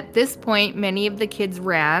her. At this point, many of the kids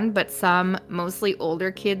ran, but some, mostly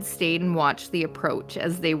older kids, stayed and watched the approach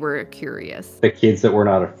as they were curious. The kids that were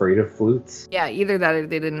not afraid of flutes? Yeah, either that or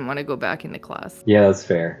they didn't want to go back into class. Yeah, that's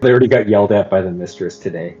fair. They already got yelled at by the mistress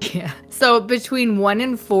today. Yeah. So between 1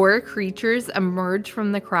 and 4 creatures emerge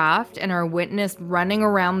from the craft and are witnessed running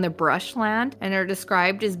around the brushland and are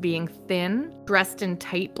described as being thin, dressed in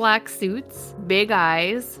tight black suits, big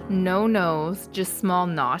eyes, no nose, just small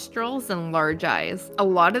nostrils and large eyes. A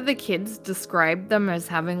lot of the kids described them as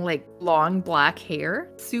having like long black hair.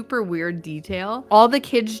 Super weird detail. All the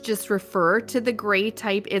kids just refer to the gray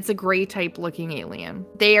type. It's a gray type looking alien.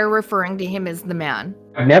 They are referring to him as the man.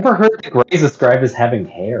 I've never heard the Greys described as having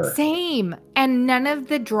hair. Same. And none of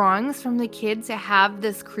the drawings from the kids have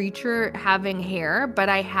this creature having hair, but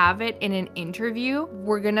I have it in an interview.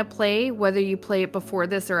 We're going to play, whether you play it before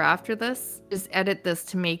this or after this. Just edit this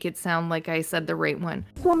to make it sound like I said the right one.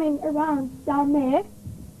 Swimming around down there.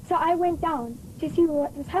 So I went down to see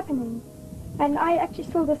what was happening. And I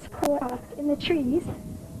actually saw this craft in the trees.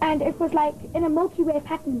 And it was like in a Milky Way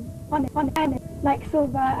pattern on it, like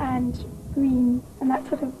silver and green and that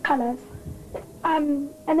sort of colors. And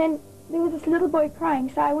then there was this little boy crying,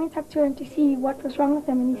 so I went up to him to see what was wrong with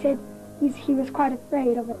him, and he said he was quite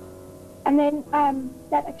afraid of it. And then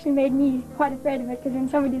that actually made me quite afraid of it, because when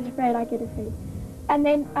somebody's afraid, I get afraid. And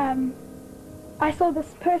then I saw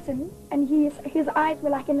this person, and his eyes were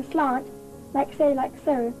like in a slant, like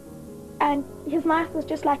so, and his mouth was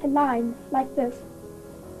just like a line, like this.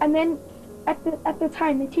 And then at the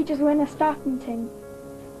time, the teachers were in a staff meeting.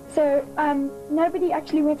 So nobody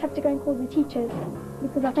actually went up to go and call the teachers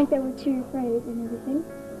because I think they were too afraid and everything.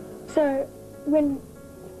 So when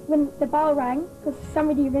the bell rang, because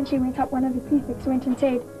somebody eventually went up, one of the prefects went and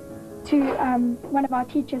said to one of our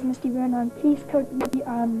teachers, Mr. Vernon, please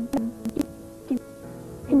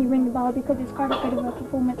can you ring the bell, because there's quite a bit of a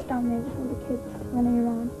performance down there with all the kids running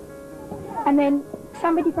around. And then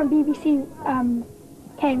somebody from BBC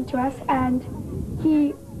came to us, and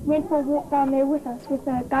he went for a walk down there with us with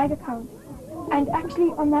a Geiger count. And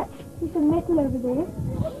actually on that piece of metal over there,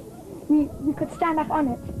 we could stand up on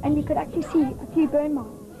it and we could actually see a few burn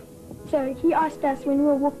marks. So he asked us when we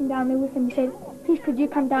were walking down there with him, he said, please could you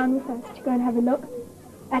come down with us to go and have a look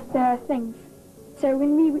at the things. So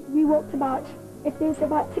when we walked about, if there's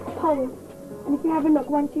about 6 poles, and if you have a look,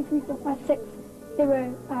 1, 2, 3, 4, 5, 6, there were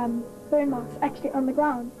burn marks actually on the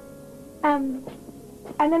ground. And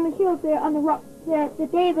then the heels there on the rock, the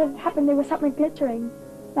day that it happened, there was something glittering,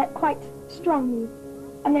 like quite strongly.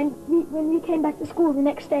 And then when we came back to school the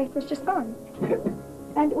next day, it was just gone.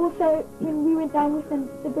 And also, when we went down with them,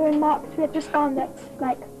 the burn marks were just gone. That's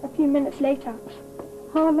like a few minutes later.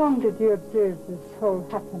 How long did you observe this whole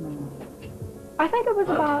happening? I think it was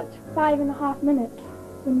about 5.5 minutes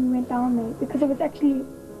when we went down there, because it was actually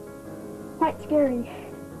quite scary.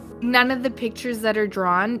 None of the pictures that are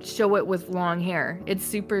drawn show it with long hair. It's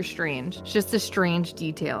super strange. It's just a strange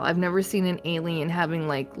detail. I've never seen an alien having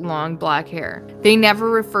like long black hair. They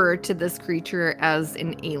never refer to this creature as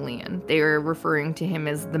an alien. They are referring to him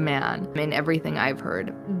as the man in everything I've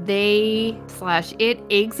heard. It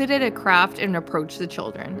exited a craft and approached the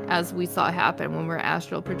children, as we saw happen when we were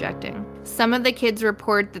astral projecting. Some of the kids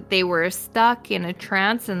report that they were stuck in a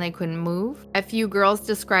trance and they couldn't move. A few girls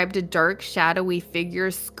described a dark, shadowy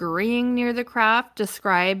figure scurrying near the craft,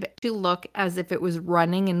 described to look as if it was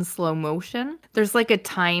running in slow motion. There's like a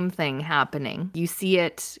time thing happening. You see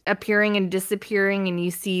it appearing and disappearing, and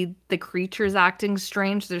you see the creatures acting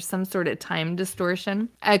strange. There's some sort of time distortion.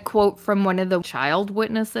 A quote from one of the child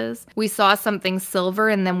witnesses: we saw something silver,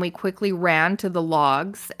 and then we quickly ran to the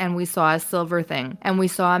logs, and we saw a silver thing, and we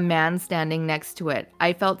saw a man standing next to it.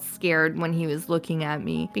 I felt scared when he was looking at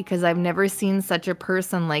me, because I've never seen such a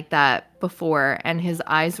person like that before, and his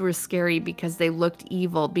eyes were scary because they looked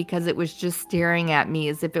evil, because it was just staring at me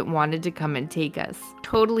as if it wanted to come and take us.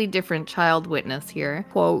 Totally different child witness here.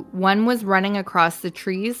 Quote, one was running across the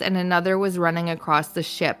trees and another was running across the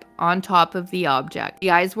ship on top of the object.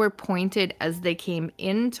 The eyes were pointed as they came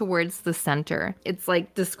in towards the center. It's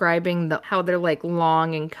like describing how they're like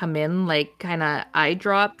long and come in like kind of eye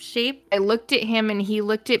drop shape. I looked at him and he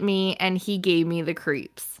looked at me and he gave me the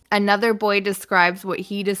creeps. Another boy describes what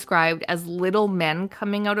he described as little men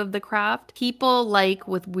coming out of the craft. People like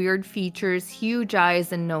with weird features, huge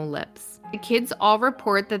eyes, and no lips. The kids all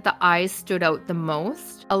report that the eyes stood out the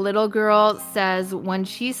most. A little girl says when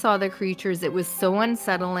she saw the creatures, it was so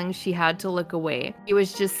unsettling she had to look away. He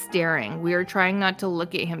was just staring. We were trying not to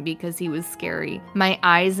look at him because he was scary. My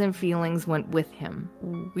eyes and feelings went with him.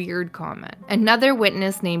 Weird comment. Another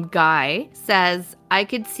witness named Guy says, I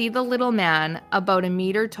could see the little man, about 1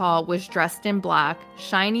 meter tall, was dressed in black,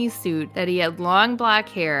 shiny suit, that he had long black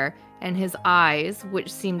hair, and his eyes,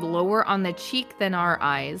 which seemed lower on the cheek than our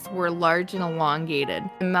eyes, were large and elongated.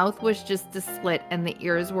 The mouth was just a slit and the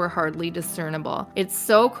ears were hardly discernible. It's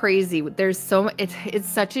so crazy. It's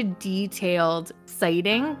such a detailed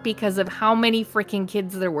sighting because of how many freaking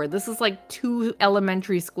kids there were. This is like 2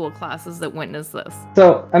 elementary school classes that witnessed this.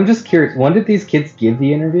 So I'm just curious, when did these kids give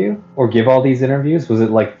the interview or give all these interviews? Was it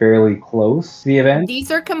like fairly close to the event? These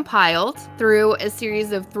are compiled through a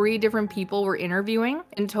series of 3 different people were interviewing.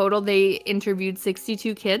 In total, they interviewed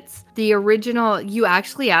 62 kids. The original, you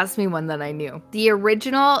actually asked me one that I knew. The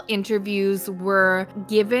original interviews were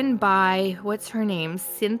given by, what's her name?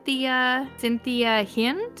 Cynthia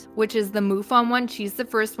Hind, which is the MUFON one. She's the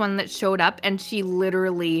first one that showed up, and she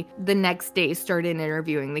literally the next day started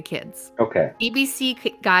interviewing the kids. Okay.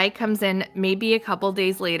 BBC guy comes in maybe a couple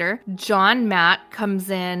days later. John Matt comes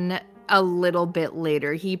in a little bit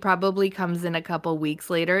later. He probably comes in a couple weeks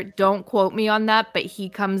later. Don't quote me on that, but he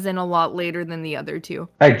comes in a lot later than the other 2.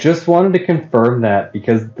 I just wanted to confirm that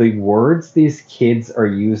because the words these kids are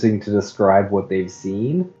using to describe what they've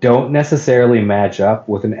seen don't necessarily match up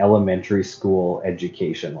with an elementary school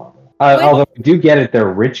education level. Although I do get it,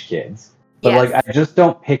 they're rich kids. But Yes. like, I just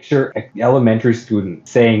don't picture an elementary student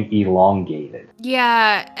saying elongated.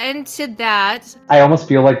 Yeah, and to that, I almost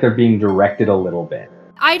feel like they're being directed a little bit.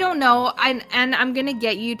 I don't know, and I'm gonna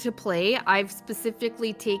get you to play. I've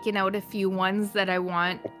specifically taken out a few ones that I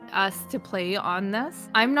want us to play on this.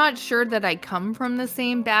 I'm not sure that I come from the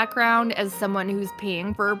same background as someone who's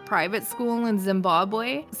paying for a private school in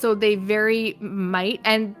Zimbabwe, so they very might,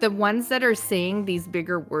 and the ones that are saying these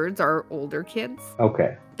bigger words are older kids.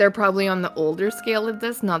 Okay. They're probably on the older scale of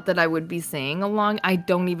this, not that I would be saying I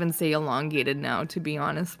don't even say elongated now, to be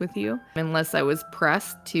honest with you, unless I was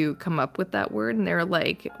pressed to come up with that word and they're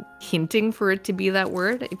like hinting for it to be that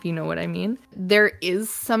word, if you know what I mean. There is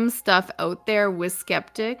some stuff out there with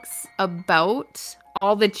skeptics about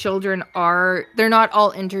all the children they're not all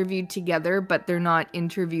interviewed together, but they're not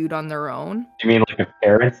interviewed on their own. You mean like a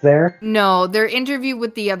parent's there? No, they're interviewed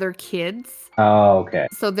with the other kids. Oh, okay.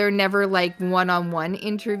 So they're never like one-on-one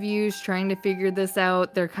interviews trying to figure this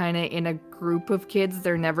out. They're kind of in a group of kids.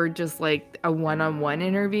 They're never just like a one-on-one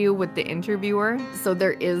interview with the interviewer. So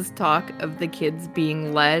there is talk of the kids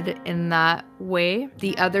being led in that way.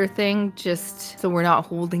 The other thing, just so we're not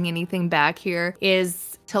holding anything back here,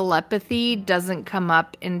 is telepathy doesn't come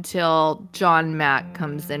up until John Mack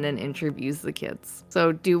comes in and interviews the kids.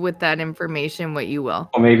 So do with that information what you will.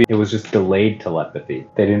 Well, maybe it was just delayed telepathy.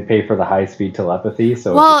 They didn't pay for the high-speed telepathy,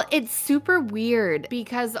 so... Well, it's super weird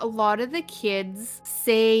because a lot of the kids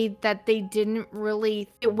say that they didn't really...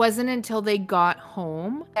 It wasn't until they got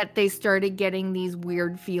home that they started getting these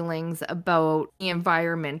weird feelings about the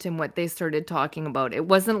environment and what they started talking about. It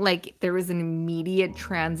wasn't like there was an immediate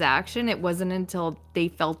transaction. It wasn't until they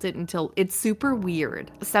felt it until... It's super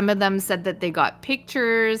weird. Some of them said that they got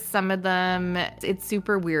pictures. Some of them... It's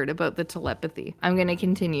super weird about the telepathy. I'm going to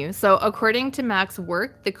continue. So according to Mac's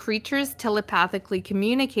work, the creatures telepathically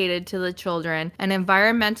communicated to the children an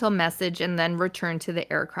environmental message and then returned to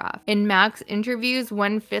the aircraft. In Mac's interviews,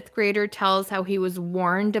 one 5th grader tells how he was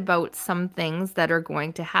warned about some things that are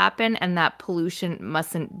going to happen and that pollution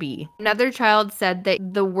mustn't be. Another child said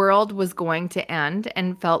that the world was going to end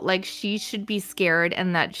and felt like she should be scared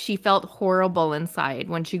and that she felt horrible inside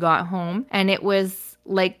when she got home, and it was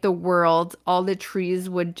like the world, all the trees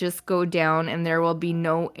would just go down and there will be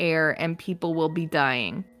no air and people will be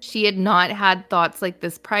dying. She had not had thoughts like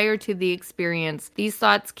this prior to the experience. These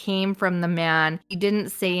thoughts came from the man. He didn't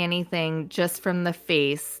say anything, just from the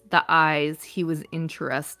face, the eyes, he was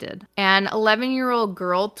interested. An 11-year-old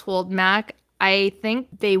girl told Mac, I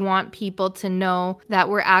think they want people to know that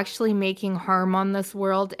we're actually making harm on this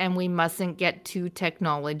world and we mustn't get to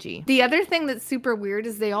technology. The other thing that's super weird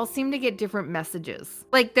is they all seem to get different messages.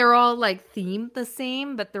 Like they're all like themed the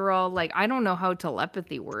same, but they're all like, I don't know how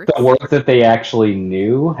telepathy works. The words that they actually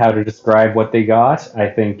knew how to describe what they got,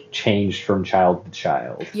 I think, changed from child to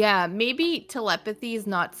child. Yeah, maybe telepathy is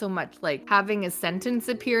not so much like having a sentence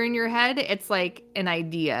appear in your head. It's like an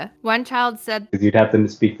idea. One child said, Because you'd have to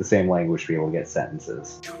speak the same language to be able to get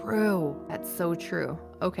sentences. True. That's so true.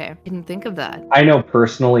 Okay. Didn't think of that. I know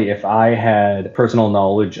personally, if I had personal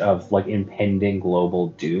knowledge of like impending global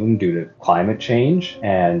doom due to climate change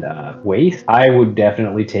and waste, I would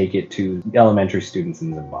definitely take it to elementary students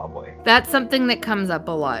in Zimbabwe. That's something that comes up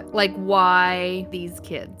a lot. Like, why these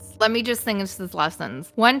kids? Let me just finish this last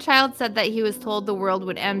sentence. One child said that he was told the world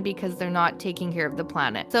would end because they're not taking care of the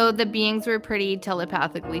planet. So the beings were pretty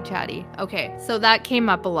telepathically chatty. Okay, so that came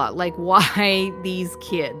up a lot. Like, why these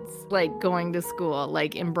kids? Like, going to school,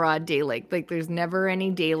 like, in broad daylight. Like, there's never any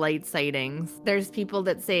daylight sightings. There's people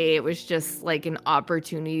that say it was just, like, an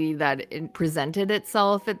opportunity that it presented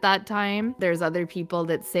itself at that time. There's other people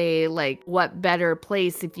that say, like, what better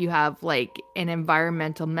place if you have, like, an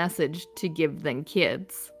environmental message to give than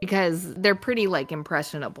kids? Because they're pretty, like,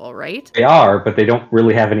 impressionable, right? They are, but they don't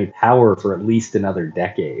really have any power for at least another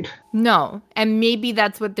decade. No, and maybe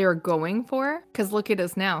that's what they're going for. Because look at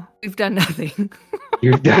us now. We've done nothing.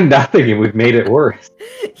 You've done nothing and we've made it worse.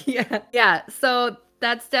 Yeah. So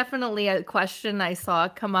that's definitely a question I saw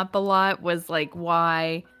come up a lot, was like,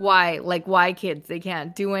 why kids? They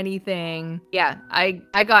can't do anything. Yeah,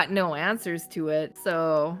 I got no answers to it.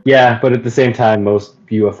 So Yeah, but at the same time, most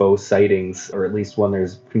UFO sightings, or at least when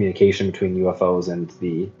there's communication between UFOs and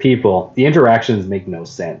the people, the interactions make no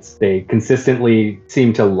sense. They consistently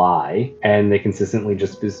seem to lie, and they consistently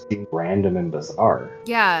just seem random and bizarre.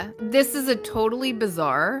 yeah, this is a totally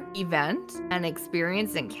bizarre event and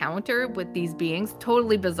experience, encounter with these beings.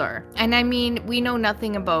 Totally bizarre. And I mean, we know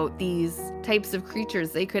nothing about these types of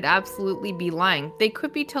creatures. They could absolutely be lying. They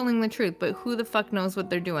could be telling the truth, but who the fuck knows what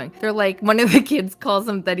they're doing? They're like, one of the kids calls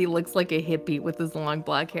him that he looks like a hippie with his long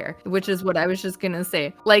black hair, which is what I was just gonna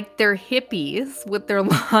say. Like, they're hippies with their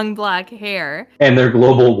long black hair. And their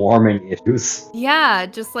global warming issues. Yeah,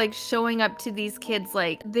 just like showing up to these kids,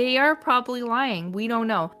 like, they are probably lying. We don't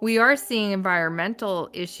know. We are seeing environmental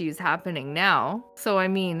issues happening now. So, I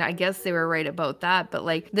mean, I guess they were right about that. But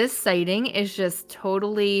like, this sighting is just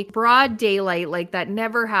totally broad daylight. Like, that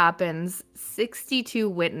never happens. 62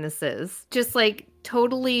 witnesses. Just like,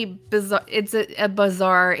 totally bizarre. It's a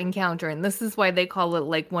bizarre encounter, and this is why they call it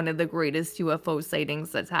like one of the greatest UFO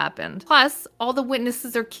sightings that's happened. Plus, all the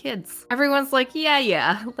witnesses are kids. Everyone's like,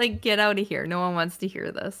 yeah, like, get out of here. No one wants to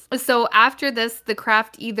hear this. So after this, the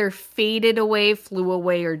craft either faded away, flew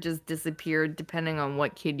away, or just disappeared, depending on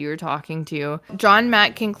what kid you're talking to. John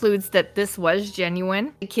Mack concludes that this was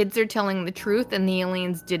genuine. The kids are telling the truth, and the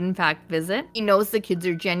aliens did in fact visit. He knows the kids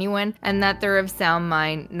are genuine and that they're of sound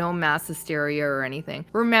mind, no mass hysteria or anything.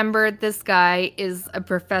 Remember, this guy is a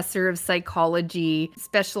professor of psychology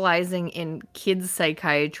specializing in kids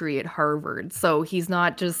psychiatry at Harvard. So he's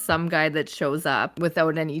not just some guy that shows up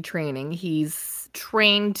without any training. He's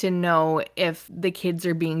trained to know if the kids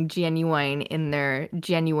are being genuine in their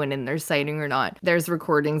sighting or not. There's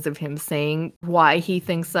recordings of him saying why he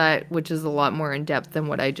thinks that, which is a lot more in depth than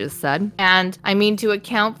what I just said. And I mean, to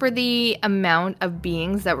account for the amount of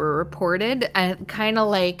beings that were reported, and kind of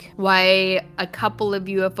like why a couple of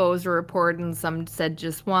UFOs were reported and some said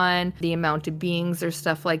just one, the amount of beings or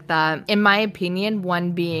stuff like that. In my opinion,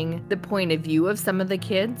 one being the point of view of some of the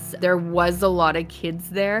kids. There was a lot of kids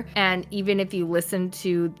there, and even if you listen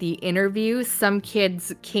to the interview, some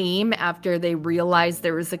kids came after they realized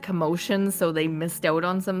there was a commotion, so they missed out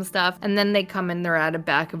on some stuff, and then they come in, they're at the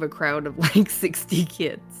back of a crowd of like 60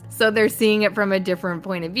 kids. So they're seeing it from a different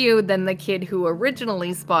point of view than the kid who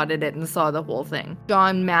originally spotted it and saw the whole thing.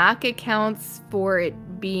 John Mack accounts for it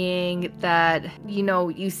being that, you know,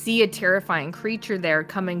 you see a terrifying creature there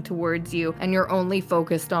coming towards you and you're only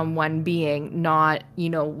focused on one being, not, you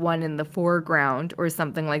know, one in the foreground or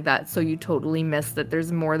something like that. So you totally miss that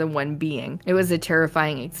there's more than one being. It was a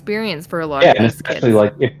terrifying experience for a lot of and these especially kids.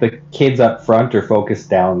 like if the kids up front are focused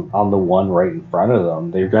down on the one right in front of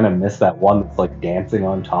them, they're gonna miss that one that's like dancing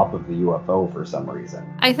on top of the UFO for some reason.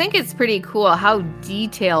 I think it's pretty cool how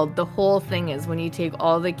detailed the whole thing is when you take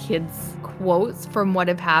all the kids' quotes from what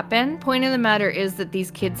have happened. Point of the matter is that these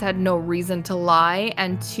kids had no reason to lie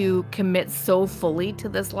and to commit so fully to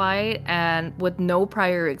this lie, and with no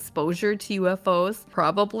prior exposure to UFOs,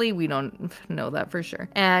 probably, we don't know that for sure,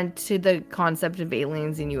 and to the concept of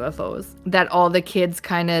aliens and UFOs, that all the kids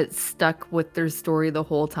kind of stuck with their story the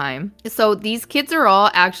whole time. So these kids are all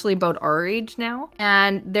actually about our age now,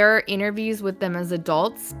 and there are interviews with them as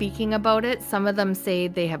adults speaking about it. Some of them say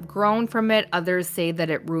they have grown from it, others say that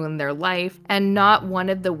it ruined their life, and not one one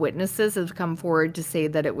of the witnesses has come forward to say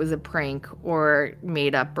that it was a prank or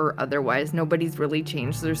made up or otherwise. Nobody's really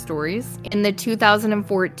changed their stories. In the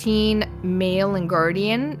 2014 Mail and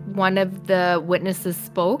Guardian, one of the witnesses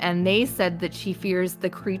spoke and they said that she fears the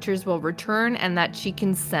creatures will return and that she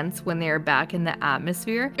can sense when they are back in the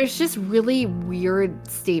atmosphere. There's just really weird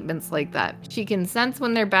statements like that. She can sense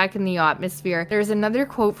when they're back in the atmosphere. There's another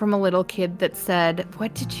quote from a little kid that said,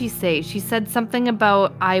 what did she say? She said something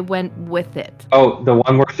about, I went with it. Oh, the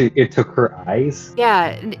one where it took her eyes?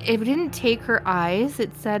 Yeah, it didn't take her eyes.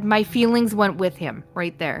 It said, my feelings went with him,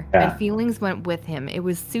 right there. Yeah. My feelings went with him. It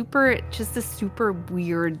was just a super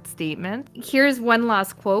weird statement. Here's one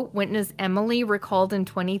last quote. Witness Emily recalled in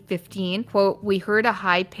 2015, quote, we heard a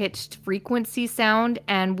high-pitched frequency sound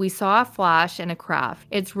and we saw a flash and a craft.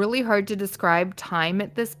 It's really hard to describe time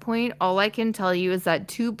at this point. All I can tell you is that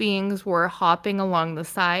two beings were hopping along the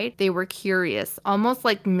side. They were curious, almost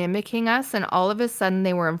like mimicking us, and all of a sudden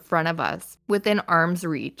they were in front of us, within arm's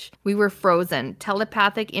reach. We were frozen.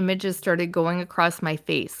 Telepathic images started going across my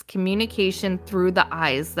face. Communication through the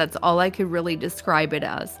eyes. That's all I could really describe it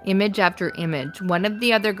as. Image after image. One of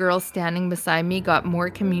the other girls standing beside me got more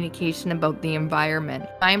communication about the environment.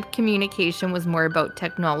 My communication was more about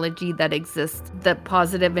technology that exists, the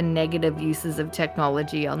positive and negative uses of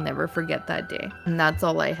technology. I'll never forget that day. And that's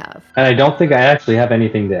all I have. And I don't think I actually have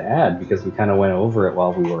anything to add because we kind of went over it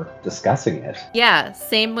while we were discussing it. Yeah,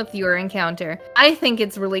 same with your encounter. I think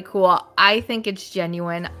it's really cool. I think it's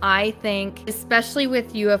genuine. I think, especially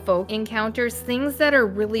with UFO encounters, things that are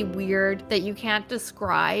really weird that you can't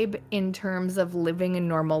describe in terms of living a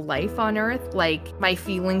normal life on Earth, like my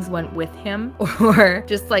feelings went with him, or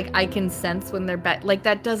just like I can sense when they're back. Like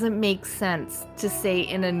that doesn't make sense to say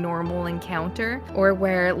in a normal encounter, or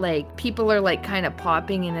where like people are like kind of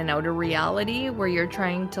popping in and out of reality, where you're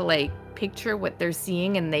trying to like picture what they're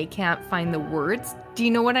seeing and they can't find the words. Do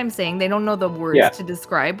you know what I'm saying? They don't know the words to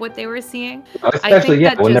describe what they were seeing. Especially,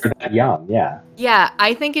 when they're that young, Yeah,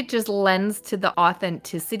 I think it just lends to the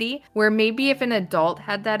authenticity, where maybe if an adult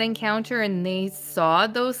had that encounter and they saw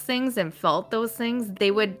those things and felt those things,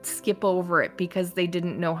 they would skip over it because they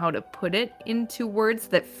didn't know how to put it into words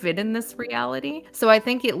that fit in this reality. So I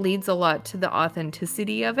think it leads a lot to the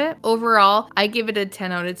authenticity of it. Overall, I give it a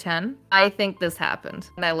 10 out of 10. I think this happened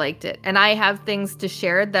and I liked it. And I have things to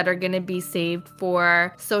share that are going to be saved for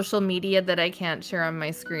social media that I can't share on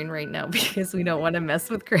my screen right now because we don't want to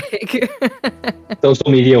mess with Craig.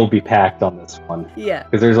 Social media will be packed on this one. Yeah.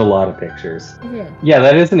 Because there's a lot of pictures. Yeah,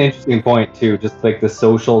 that is an interesting point too. Just like the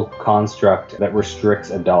social construct that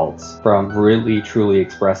restricts adults from really truly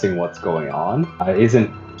expressing what's going on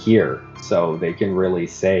isn't here. So they can really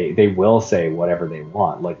they will say whatever they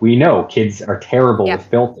want. Like we know kids are terrible with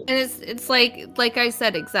filters. And it's like I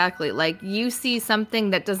said, exactly. Like you see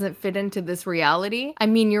something that doesn't fit into this reality. I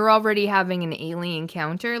mean, you're already having an alien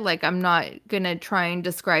encounter. Like I'm not gonna try and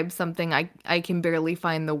describe something I can barely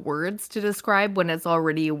find the words to describe when it's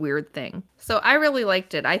already a weird thing. So I really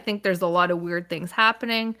liked it. I think there's a lot of weird things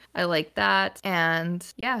happening. I like that. And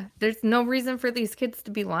yeah, there's no reason for these kids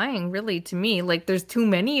to be lying, really, to me. Like there's too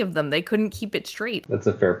many of them. They couldn't keep it straight. That's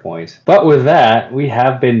a fair point. But with that, we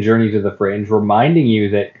have been Journey to the Fringe, reminding you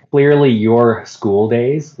that clearly your school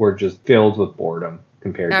days were just filled with boredom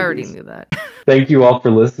compared to I already these. knew that. Thank you all for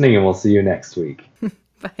listening, and we'll see you next week.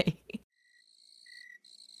 Bye.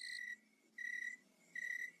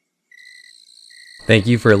 Thank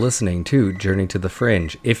you for listening to Journey to the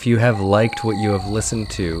Fringe. If you have liked what you have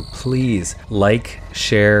listened to, please like,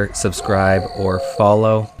 share, subscribe, or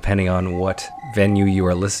follow, depending on what venue you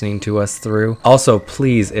are listening to us through. Also,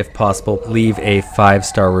 please, if possible, leave a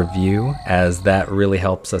 5-star review, as that really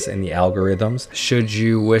helps us in the algorithms. Should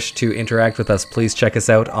you wish to interact with us, please check us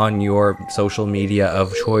out on your social media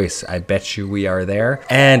of choice. I bet you we are there.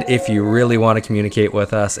 And if you really want to communicate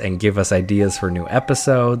with us and give us ideas for new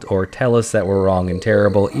episodes, or tell us that we're wrong and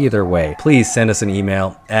terrible, either way, please send us an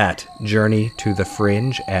email at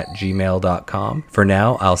journeytothefringe@gmail.com. For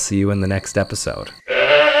now, I'll see you in the next episode.